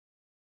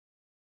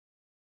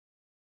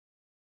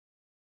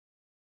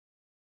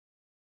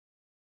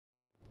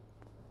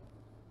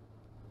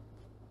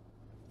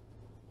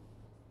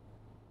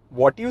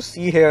What you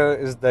see here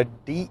is the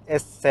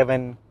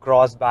DS7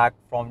 Crossback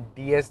from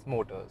DS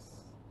Motors.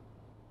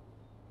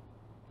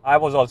 I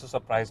was also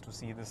surprised to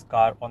see this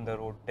car on the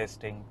road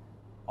testing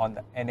on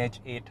the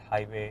NH8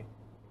 highway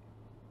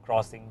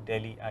crossing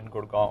Delhi and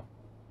Gurgaon.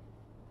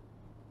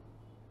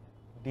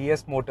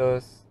 DS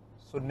Motors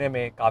सुनने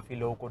में काफ़ी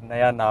लोगों को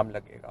नया नाम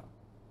लगेगा.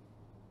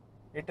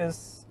 It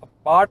is a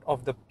part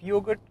of the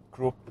Peugeot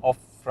Group of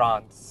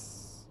France,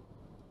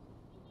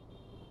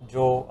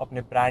 जो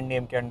अपने ब्रांड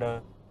नेम के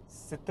अंडर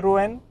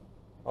सिट्रोएन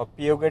और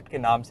पियोगेट के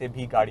नाम से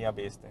भी गाड़ियां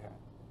बेचते हैं.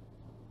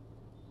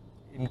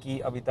 इनकी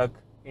अभी तक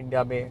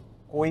इंडिया में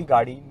कोई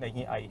गाड़ी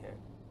नहीं आई है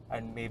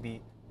and may be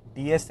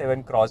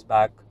DS7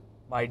 Crossback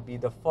might be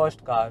the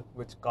first car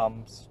which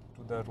comes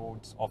to the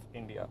roads of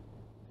India.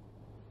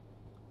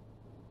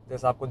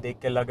 जैसा आपको देख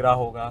के लग रहा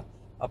होगा,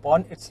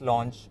 upon its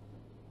launch,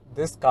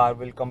 this car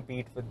will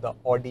compete with the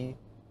Audi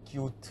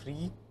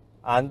Q3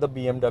 and the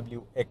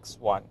BMW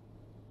X1.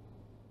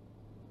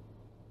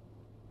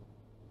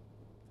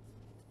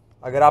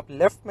 अगर आप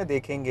left में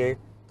देखेंगे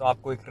तो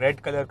आपको एक रेड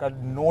कलर का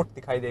नोट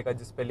दिखाई देगा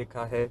जिस पे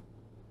लिखा है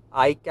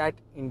ICAT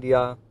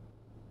India,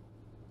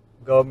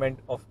 government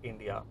of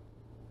India.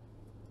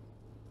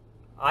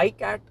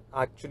 ICAT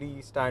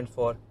actually stand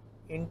for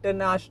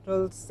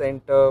international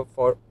centre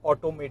for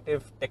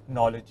automotive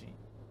technology.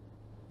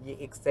 ये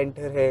एक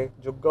सेंटर है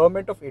जो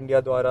गवर्नमेंट ऑफ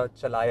इंडिया द्वारा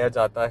चलाया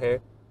जाता है,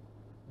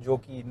 जो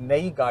कि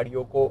नई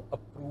गाड़ियों को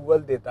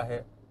अप्रूवल देता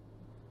है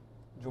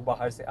जो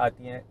बाहर से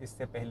आती हैं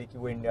इससे पहले कि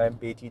वो इंडिया में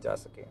बेची जा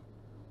सके.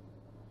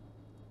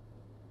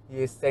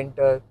 ये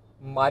सेंटर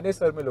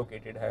मानेसर में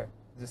लोकेटेड है,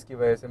 जिसकी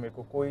वजह से मेरे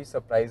को कोई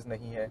सरप्राइज़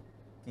नहीं है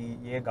कि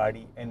ये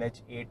गाड़ी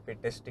NH8 पे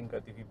टेस्टिंग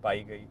करती हुई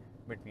पाई गई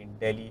बिटवीन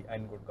दिल्ली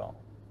एंड गुड़गांव.